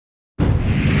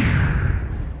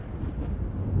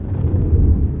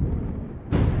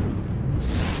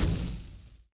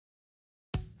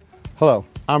Hello,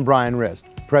 I'm Brian Rist,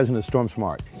 President of Storm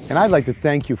Smart, and I'd like to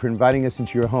thank you for inviting us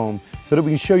into your home so that we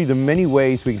can show you the many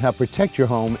ways we can help protect your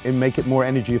home and make it more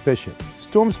energy efficient.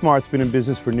 Storm Smart's been in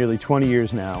business for nearly 20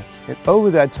 years now, and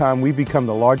over that time we've become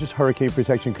the largest hurricane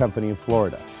protection company in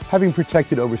Florida, having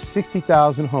protected over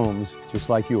 60,000 homes just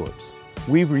like yours.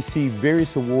 We've received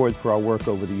various awards for our work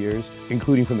over the years,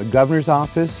 including from the Governor's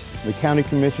Office, the County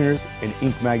Commissioners, and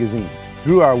Inc. magazine.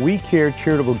 Through our We Care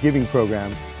charitable giving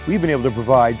program, we've been able to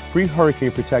provide free hurricane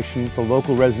protection for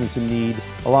local residents in need,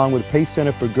 along with Pace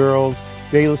Center for Girls,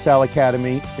 De La Salle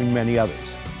Academy, and many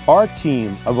others. Our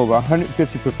team of over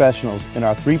 150 professionals in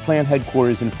our 3-plant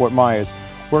headquarters in Fort Myers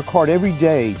work hard every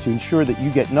day to ensure that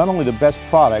you get not only the best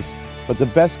products, but the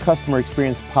best customer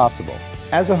experience possible.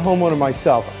 As a homeowner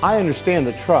myself, I understand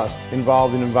the trust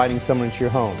involved in inviting someone into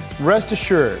your home. Rest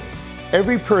assured,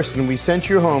 every person we send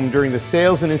to your home during the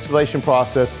sales and installation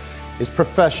process is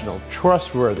professional,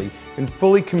 trustworthy, and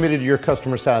fully committed to your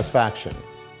customer satisfaction.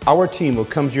 Our team will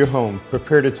come to your home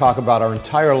prepared to talk about our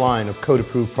entire line of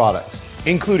code-approved products,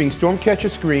 including storm catcher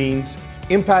screens,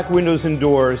 impact windows and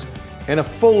doors, and a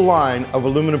full line of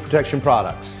aluminum protection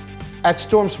products. At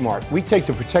Storm Smart, we take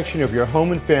the protection of your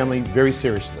home and family very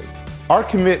seriously. Our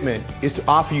commitment is to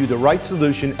offer you the right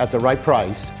solution at the right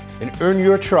price and earn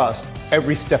your trust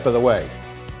every step of the way.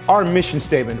 Our mission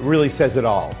statement really says it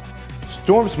all.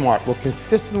 Storm Smart will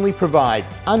consistently provide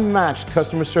unmatched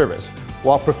customer service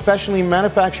while professionally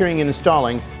manufacturing and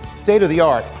installing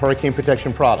state-of-the-art hurricane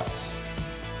protection products.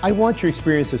 I want your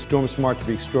experience at Storm Smart to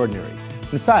be extraordinary.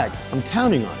 In fact, I'm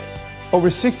counting on it. Over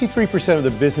 63% of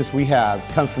the business we have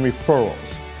comes from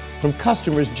referrals, from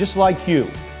customers just like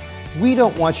you. We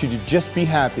don't want you to just be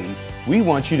happy, we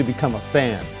want you to become a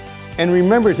fan. And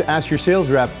remember to ask your sales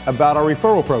rep about our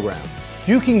referral program.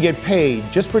 You can get paid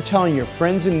just for telling your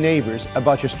friends and neighbors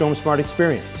about your Storm Smart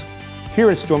experience.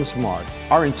 Here at Storm Smart,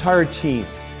 our entire team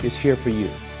is here for you.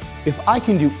 If I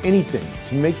can do anything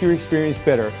to make your experience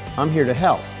better, I'm here to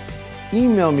help.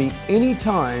 Email me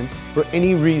anytime for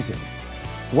any reason.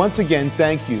 Once again,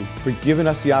 thank you for giving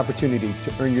us the opportunity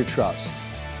to earn your trust.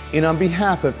 And on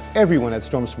behalf of everyone at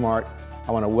Storm Smart,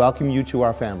 I want to welcome you to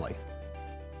our family.